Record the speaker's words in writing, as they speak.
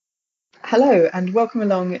Hello and welcome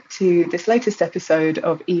along to this latest episode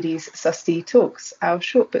of Edie's Susty Talks, our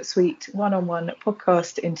short but sweet one-on-one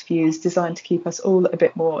podcast interviews designed to keep us all a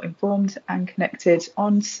bit more informed and connected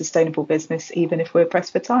on sustainable business, even if we're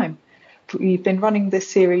pressed for time. We've been running this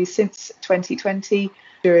series since 2020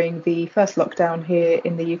 during the first lockdown here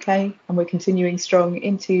in the UK, and we're continuing strong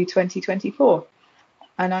into 2024.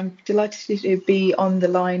 And I'm delighted to be on the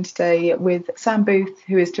line today with Sam Booth,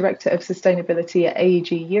 who is Director of Sustainability at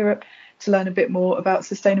AEG Europe, to learn a bit more about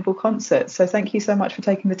sustainable concerts. So thank you so much for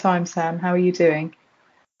taking the time, Sam. How are you doing?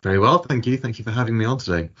 Very well, thank you. Thank you for having me on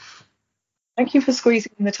today. Thank you for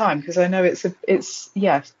squeezing in the time, because I know it's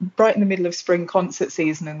right in the middle of spring concert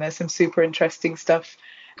season, and there's some super interesting stuff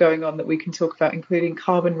going on that we can talk about, including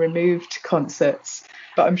carbon removed concerts.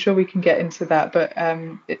 But I'm sure we can get into that. But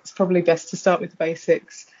it's probably best to start with the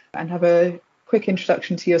basics and have a quick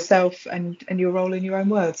introduction to yourself and your role in your own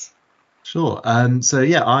words. Sure.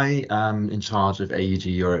 I am in charge of AEG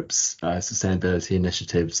Europe's sustainability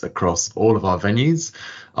initiatives across all of our venues,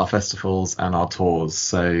 our festivals and our tours.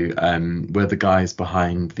 So we're the guys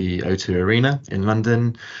behind the O2 Arena in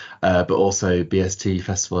London, but also BST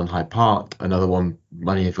Festival in Hyde Park. Another one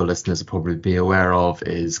many of your listeners will probably be aware of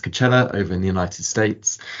is Coachella over in the United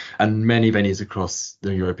States, and many venues across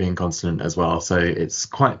the European continent as well. So it's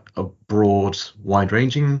quite a broad,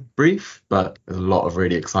 wide-ranging brief, but there's a lot of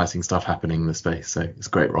really exciting stuff happening in the space. So it's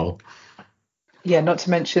a great role. Yeah, not to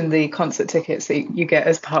mention the concert tickets that you get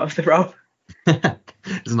as part of the role.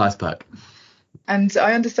 It's a nice perk. And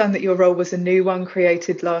I understand that your role was a new one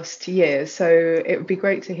created last year, so it would be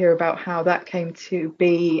great to hear about how that came to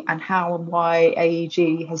be and how and why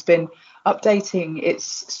AEG has been updating its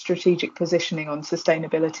strategic positioning on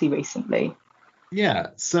sustainability recently. Yeah,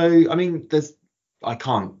 so I mean, I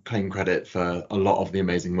can't claim credit for a lot of the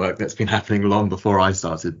amazing work that's been happening long before I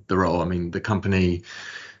started the role. I mean, the company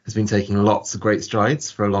has been taking lots of great strides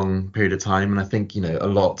for a long period of time, and I think a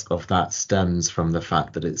lot of that stems from the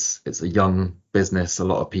fact that it's a young business. A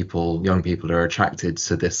lot of young people are attracted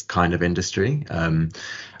to this kind of industry, and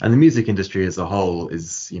the music industry as a whole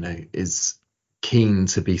is keen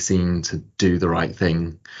to be seen to do the right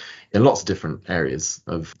thing in lots of different areas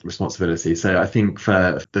of responsibility. So I think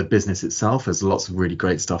for the business itself, there's lots of really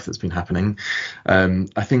great stuff that's been happening.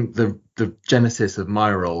 I think the genesis of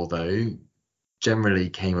my role, though, generally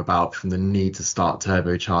came about from the need to start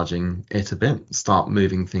turbocharging it a bit, start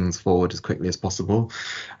moving things forward as quickly as possible,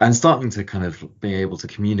 and starting to kind of be able to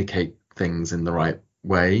communicate things in the right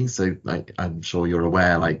way. So like, I'm sure you're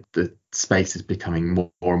aware, like the space is becoming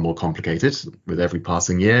more and more complicated with every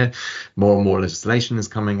passing year. More and more legislation is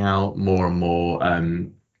coming out, more and more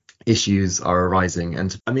issues are arising.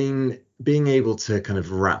 And I mean, being able to kind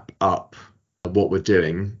of wrap up what we're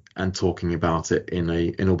doing and talking about it in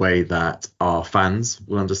a way that our fans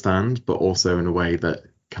will understand, but also in a way that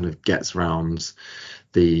kind of gets around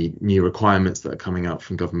the new requirements that are coming out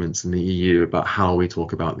from governments in the EU about how we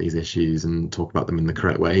talk about these issues and talk about them in the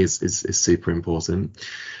correct way is super important.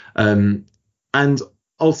 And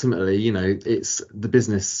ultimately, it's the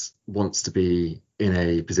business wants to be in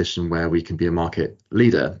a position where we can be a market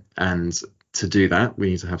leader, and to do that, we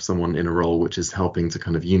need to have someone in a role which is helping to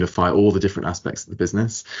kind of unify all the different aspects of the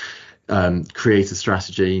business, create a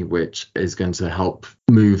strategy which is going to help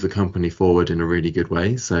move the company forward in a really good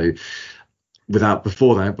way. So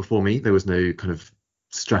before me, there was no kind of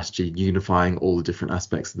strategy unifying all the different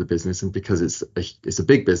aspects of the business. And because it's a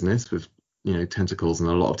big business with tentacles in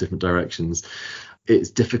a lot of different directions, it's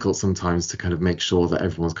difficult sometimes to kind of make sure that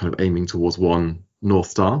everyone's kind of aiming towards one North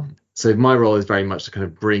Star. So my role is very much to kind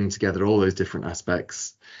of bring together all those different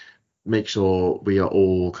aspects, make sure we are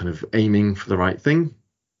all kind of aiming for the right thing,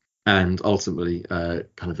 and ultimately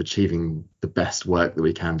kind of achieving the best work that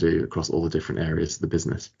we can do across all the different areas of the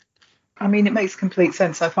business. I mean, it makes complete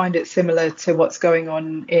sense. I find it similar to what's going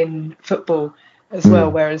on in football as well,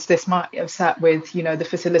 whereas this might have sat with, the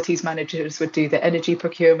facilities managers would do the energy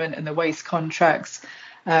procurement and the waste contracts,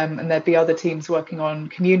 and there'd be other teams working on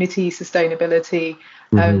community sustainability.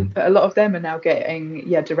 But a lot of them are now getting,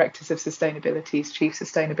 directors of sustainability, chief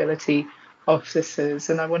sustainability officers.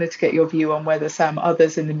 And I wanted to get your view on whether, Sam,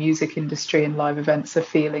 others in the music industry and live events are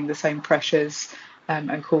feeling the same pressures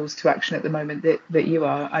and calls to action at the moment that you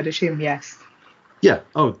are. I'd assume yes. Yeah,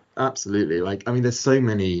 oh, absolutely. Like, I mean, there's so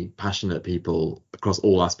many passionate people across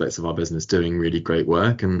all aspects of our business doing really great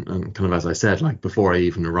work. And kind of, as I said, like before I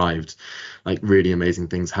even arrived, like really amazing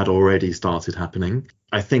things had already started happening.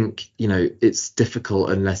 I think, it's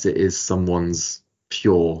difficult unless it is someone's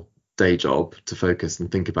pure day job to focus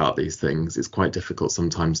and think about these things. It's quite difficult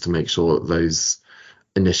sometimes to make sure that those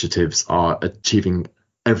initiatives are achieving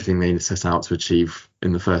everything they set out to achieve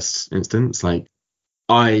in the first instance. Like,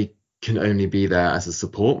 I can only be there as a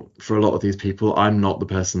support for a lot of these people. I'm not the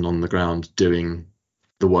person on the ground doing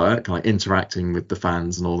the work, like interacting with the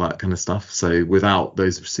fans and all that kind of stuff. So without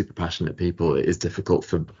those super passionate people, it is difficult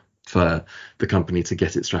for the company to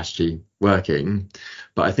get its strategy working.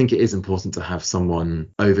 But I think it is important to have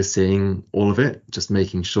someone overseeing all of it, just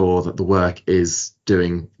making sure that the work is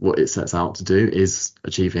doing what it sets out to do, is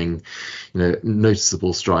achieving,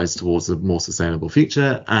 noticeable strides towards a more sustainable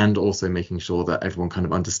future, and also making sure that everyone kind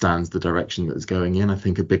of understands the direction that it's going in. I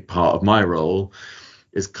think a big part of my role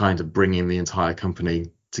is kind of bringing the entire company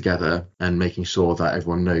together and making sure that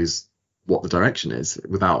everyone knows what the direction is.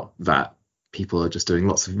 Without that, people are just doing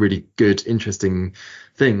lots of really good, interesting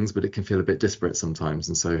things, but it can feel a bit disparate sometimes.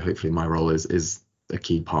 And so hopefully my role is a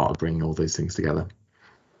key part of bringing all those things together.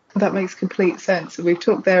 That makes complete sense. We've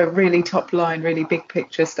talked there really top line, really big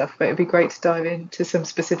picture stuff, but it'd be great to dive into some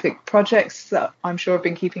specific projects that I'm sure have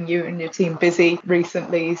been keeping you and your team busy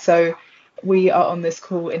recently. So we are on this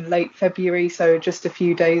call in late February, so just a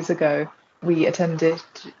few days ago, we attended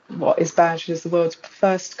what is badged as the world's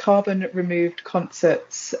first carbon removed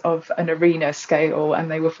concerts of an arena scale, and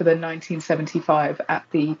they were for the 1975 at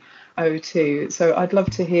the O2. So I'd love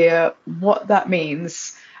to hear what that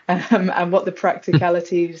means, and what the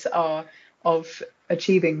practicalities are of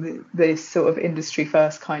achieving this sort of industry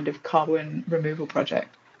first kind of carbon removal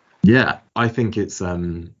project. Yeah, I think it's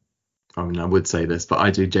I mean, I would say this, but I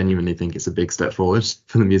do genuinely think it's a big step forward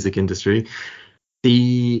for the music industry.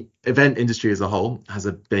 The event industry as a whole has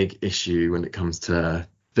a big issue when it comes to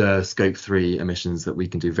the scope 3 emissions that we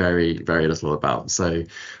can do very, very little about. So,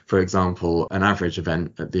 for example, an average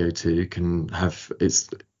event at the O2 can have its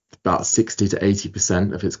about 60 to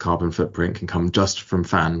 80% of its carbon footprint can come just from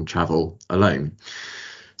fan travel alone.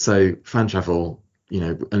 So fan travel,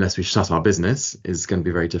 unless we shut our business, is going to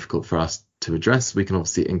be very difficult for us to address. We can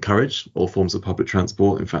obviously encourage all forms of public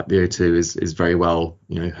transport. In fact, the O2 is very well,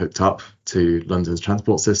 hooked up to London's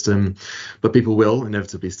transport system, but people will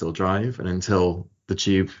inevitably still drive. And until the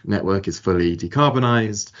tube network is fully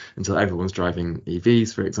decarbonised, until everyone's driving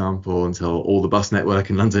EVs, for example, until all the bus network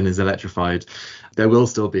in London is electrified, there will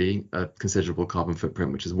still be a considerable carbon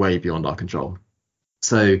footprint, which is way beyond our control.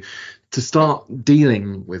 So to start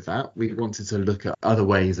dealing with that, we wanted to look at other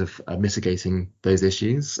ways of mitigating those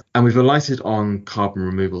issues. And we've alighted on carbon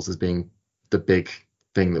removals as being the big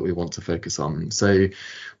thing that we want to focus on. So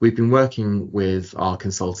we've been working with our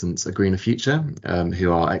consultants, A Greener Future,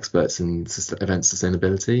 who are experts in event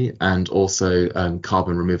sustainability, and also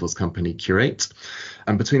carbon removals company Curate.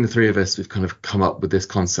 And between the three of us, we've kind of come up with this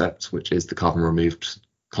concept, which is the carbon removed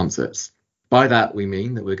concerts. By that, we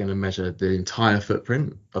mean that we're going to measure the entire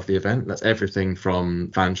footprint of the event. That's everything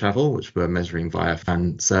from fan travel, which we're measuring via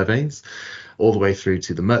fan surveys, all the way through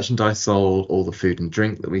to the merchandise sold, all the food and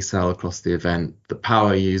drink that we sell across the event, the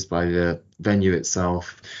power used by the venue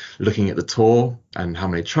itself, looking at the tour and how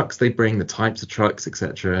many trucks they bring, the types of trucks,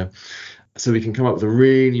 etc. So we can come up with a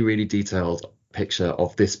really, really detailed picture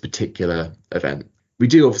of this particular event. We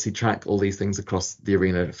do obviously track all these things across the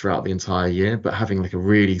arena throughout the entire year, but having like a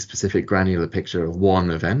really specific granular picture of one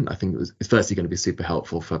event, I think is firstly going to be super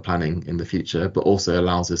helpful for planning in the future, but also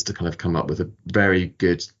allows us to kind of come up with a very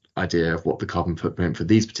good idea of what the carbon footprint for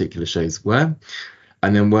these particular shows were,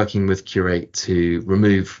 and then working with Curate to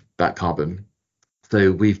remove that carbon. So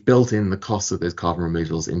we've built in the cost of those carbon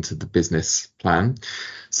removals into the business plan,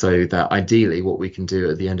 so that ideally what we can do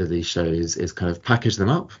at the end of these shows is kind of package them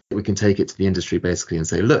up. We can take it to the industry basically and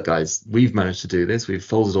say, look, guys, we've managed to do this. We've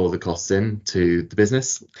folded all the costs in to the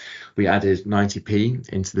business. We added 90p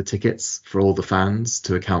into the tickets for all the fans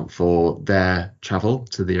to account for their travel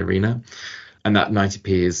to the arena. And that 90p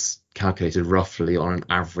is calculated roughly on an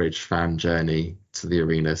average fan journey to the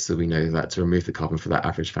arena. So we know that to remove the carbon for that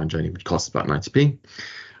average fan journey would cost about 90p.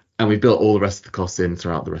 And we've built all the rest of the costs in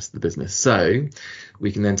throughout the rest of the business. So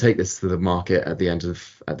we can then take this to the market at the end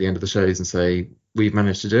of the shows and say, we've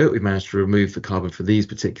managed to do it. We've managed to remove the carbon for these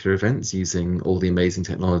particular events using all the amazing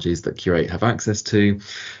technologies that Curate have access to.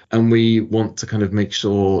 And we want to kind of make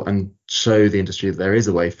sure and show the industry that there is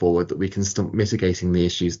a way forward, that we can stop mitigating the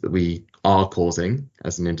issues that we are causing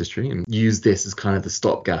as an industry, and use this as kind of the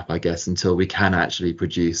stopgap, I guess, until we can actually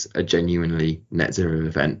produce a genuinely net zero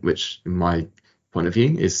event, which in my point of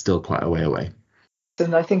view is still quite a way away.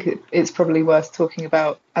 And I think it's probably worth talking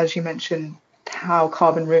about, as you mentioned, how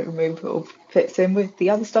carbon removal fits in with the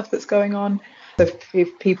other stuff that's going on. So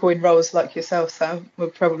if people in roles like yourself, Sam,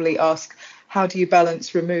 would probably ask, how do you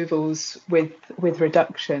balance removals with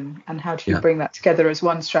reduction, and how do you bring that together as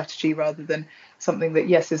one strategy rather than something that,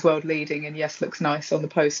 yes, is world leading and yes, looks nice on the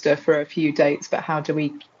poster for a few dates, but how do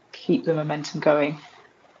we keep the momentum going?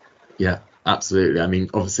 Yeah, absolutely. I mean,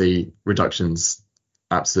 obviously, reductions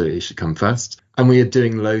absolutely should come first. And we are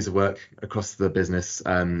doing loads of work across the business.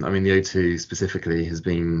 I mean, the O2 specifically has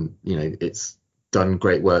been, it's done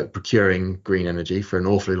great work procuring green energy for an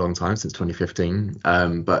awfully long time, since 2015.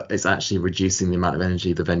 But it's actually reducing the amount of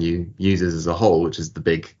energy the venue uses as a whole, which is the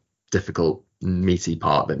big, difficult, meaty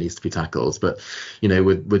part that needs to be tackled. But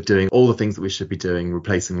we're doing all the things that we should be doing,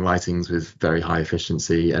 replacing lightings with very high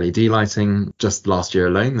efficiency LED lighting. Just last year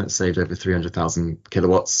alone, that saved over 300,000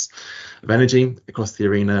 kilowatts of energy across the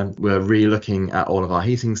arena. We're re-looking at all of our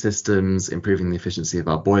heating systems, improving the efficiency of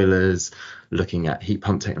our boilers, looking at heat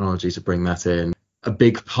pump technology to bring that in. A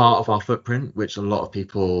big part of our footprint, which a lot of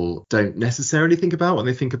people don't necessarily think about when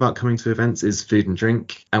they think about coming to events, is food and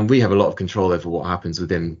drink. And we have a lot of control over what happens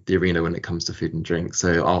within the arena when it comes to food and drink.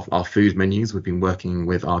 So our food menus, we've been working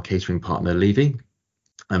with our catering partner, Levy,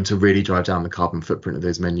 to really drive down the carbon footprint of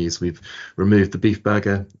those menus. We've removed the beef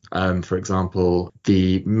burger, for example.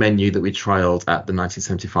 The menu that we trialled at the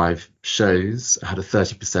 1975 shows had a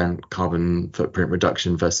 30% carbon footprint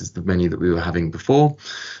reduction versus the menu that we were having before.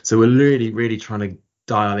 So we're really, really trying to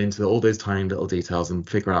dial into all those tiny little details and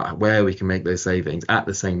figure out where we can make those savings at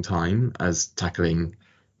the same time as tackling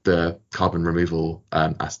the carbon removal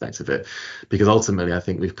aspect of it. Because ultimately, I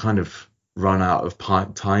think we've kind of run out of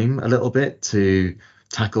time a little bit to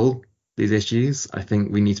tackle these issues. I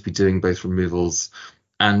think we need to be doing both removals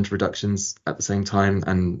and reductions at the same time,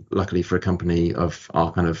 and luckily for a company of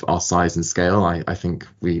our size and scale, I think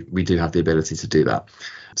we do have the ability to do that.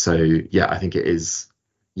 So yeah, I think it is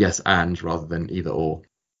yes and rather than either or.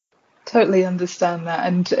 Totally understand that,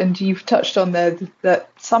 and you've touched on there that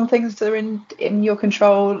some things are in your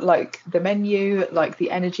control, like the menu, like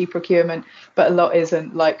the energy procurement, but a lot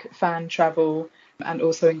isn't, like fan travel and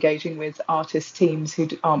also engaging with artist teams who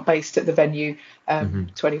aren't based at the venue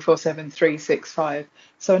 24/7, 365.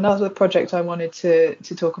 So another project I wanted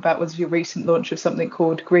to talk about was your recent launch of something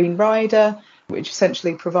called Green Rider, which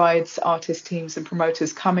essentially provides artist teams and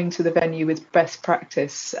promoters coming to the venue with best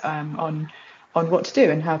practice on what to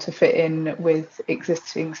do and how to fit in with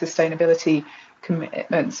existing sustainability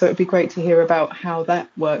commitments. So it'd be great to hear about how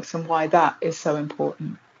that works and why that is so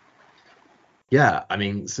important. Yeah, I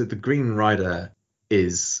mean, so the Green Rider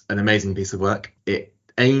is an amazing piece of work. It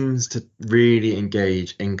aims to really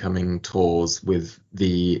engage incoming tours with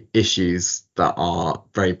the issues that are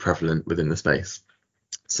very prevalent within the space.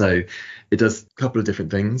 So it does a couple of different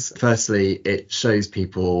things. Firstly, it shows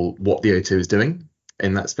people what the O2 is doing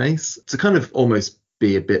in that space to kind of almost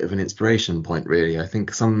be a bit of an inspiration point, really. I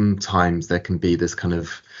think sometimes there can be this kind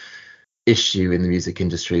of issue in the music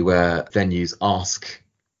industry where venues ask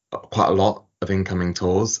quite a lot of incoming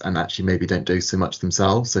tours and actually maybe don't do so much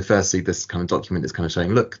themselves. So firstly, this kind of document is kind of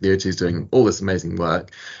showing, look, the O2 is doing all this amazing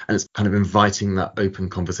work, and it's kind of inviting that open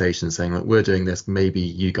conversation, saying, look, we're doing this, maybe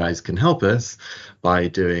you guys can help us by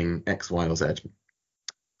doing X, Y, or Z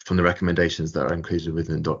from the recommendations that are included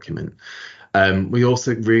within the document. We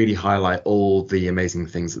also really highlight all the amazing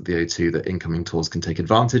things that the O2 that incoming tours can take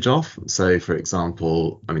advantage of. So, for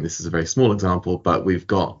example, I mean, this is a very small example, but we've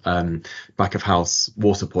got back of house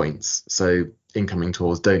water points. So incoming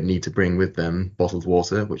tours don't need to bring with them bottled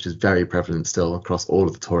water, which is very prevalent still across all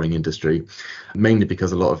of the touring industry, mainly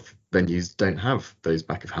because a lot of venues don't have those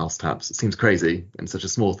back of house taps. It seems crazy and such a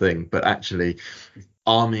small thing, but actually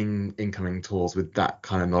arming incoming tours with that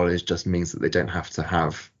kind of knowledge just means that they don't have to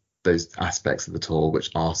have those aspects of the tour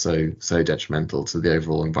which are so detrimental to the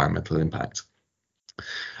overall environmental impact.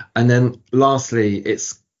 And then lastly,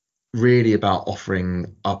 it's really about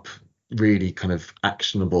offering up really kind of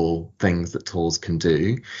actionable things that tours can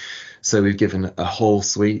do. So we've given a whole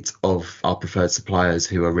suite of our preferred suppliers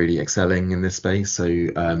who are really excelling in this space. So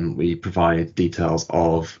we provide details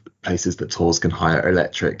of places that tours can hire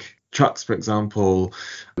electric trucks, for example.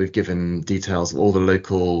 We've given details of all the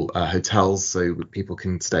local hotels so people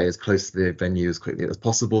can stay as close to the venue as quickly as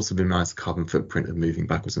possible, so minimize the carbon footprint of moving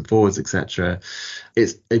backwards and forwards, etc.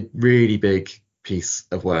 It's a really big piece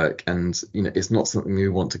of work, and it's not something we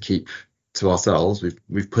want to keep to ourselves.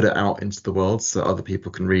 We've put it out into the world so other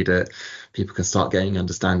people can read it, people can start getting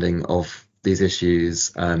understanding of these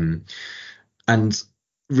issues, and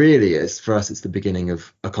really for us it's the beginning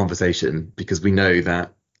of a conversation, because we know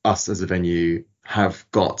that us as a venue have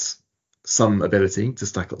got some ability to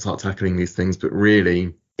start tackling these things, but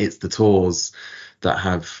really it's the tours that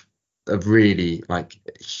have a really like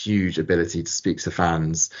huge ability to speak to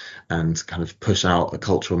fans and kind of push out a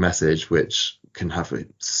cultural message which can have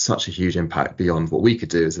such a huge impact beyond what we could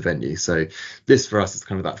do as a venue. So this for us is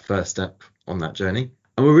kind of that first step on that journey.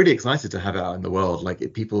 And we're really excited to have it out in the world.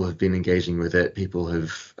 Like people have been engaging with it.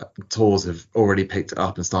 Tours have already picked it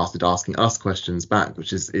up and started asking us questions back,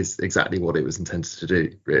 which is exactly what it was intended to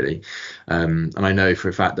do, really. And I know for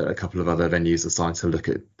a fact that a couple of other venues are starting to look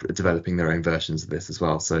at developing their own versions of this as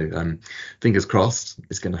well. So fingers crossed,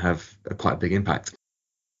 it's going to have a quite big impact.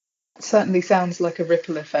 Certainly sounds like a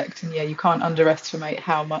ripple effect, and yeah, you can't underestimate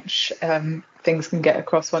how much things can get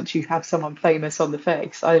across once you have someone famous on the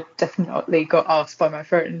face. I definitely got asked by my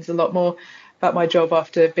friends a lot more about my job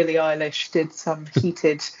after Billie Eilish did some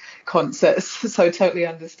heated concerts, so totally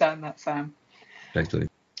understand that, Sam. Totally.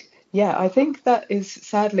 Yeah, I think that is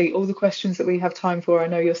sadly all the questions that we have time for. I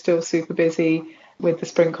know you're still super busy with the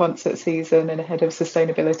spring concert season and ahead of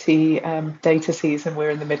sustainability data season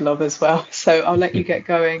we're in the middle of as well. So I'll let you get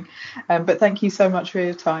going. But thank you so much for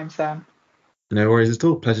your time, Sam. No worries at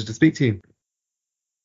all. Pleasure to speak to you.